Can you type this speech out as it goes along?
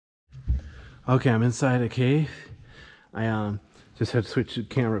Okay, I'm inside a cave. I just had to switch to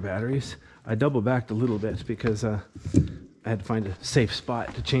camera batteries. I double backed a little bit because I had to find a safe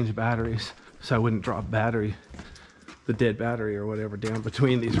spot to change the batteries so I wouldn't drop the dead battery or whatever down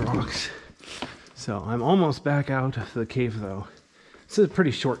between these rocks. So I'm almost back out of the cave though. This is a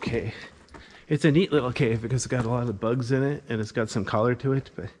pretty short cave. It's a neat little cave because it's got a lot of bugs in it and it's got some color to it,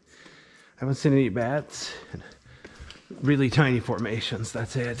 but I haven't seen any bats and really tiny formations,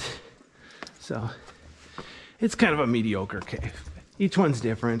 that's it. So it's kind of a mediocre cave. Each one's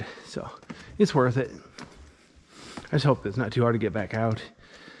different, so it's worth it. I just hope it's not too hard to get back out.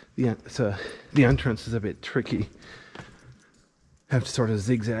 The entrance is a bit tricky. Have to sort of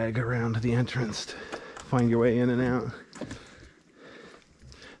zigzag around the entrance to find your way in and out.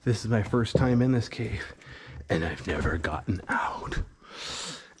 This is my first time in this cave, and I've never gotten out.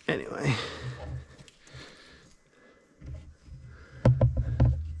 Anyway.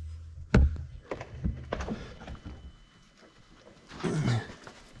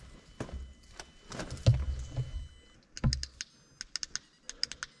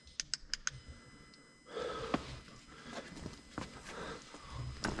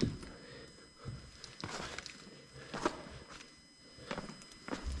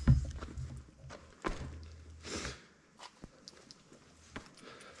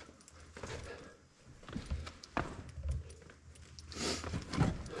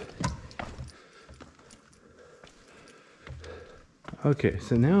 Okay,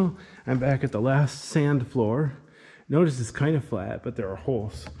 so now I'm back at the last sand floor. Notice it's kind of flat, but there are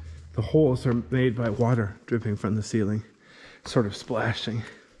holes. The holes are made by water dripping from the ceiling, sort of splashing.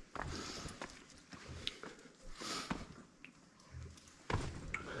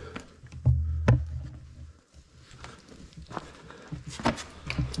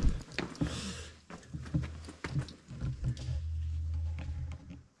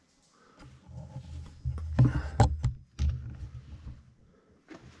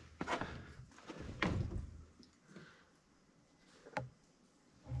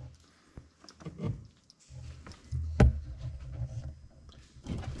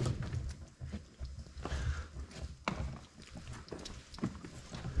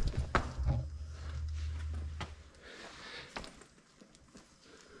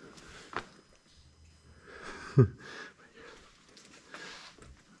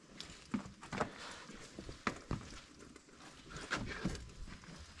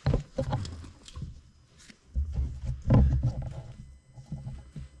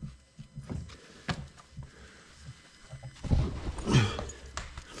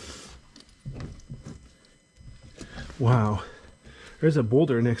 Wow, there's a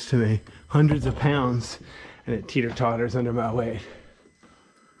boulder next to me, hundreds of pounds, and it teeter-totters under my weight.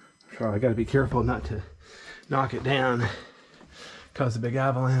 So I gotta be careful not to knock it down, cause a big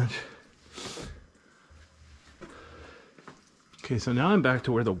avalanche. Okay, so now I'm back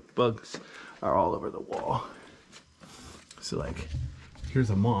to where the bugs are all over the wall. So like, here's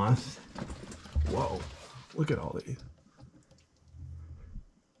a moth. Whoa, look at all these.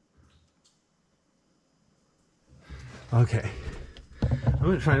 Okay, I'm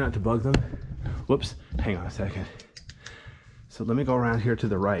gonna try not to bug them. Whoops, hang on a second. So let me go around here to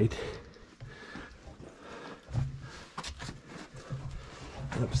the right.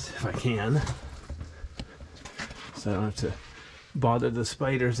 Oops, if I can. So I don't have to bother the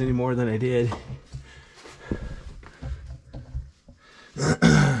spiders any more than I did.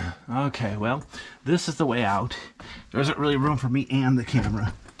 Okay, well, this is the way out. There isn't really room for me and the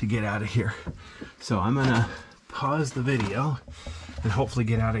camera to get out of here. So I'm gonna pause the video and hopefully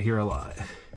get out of here alive.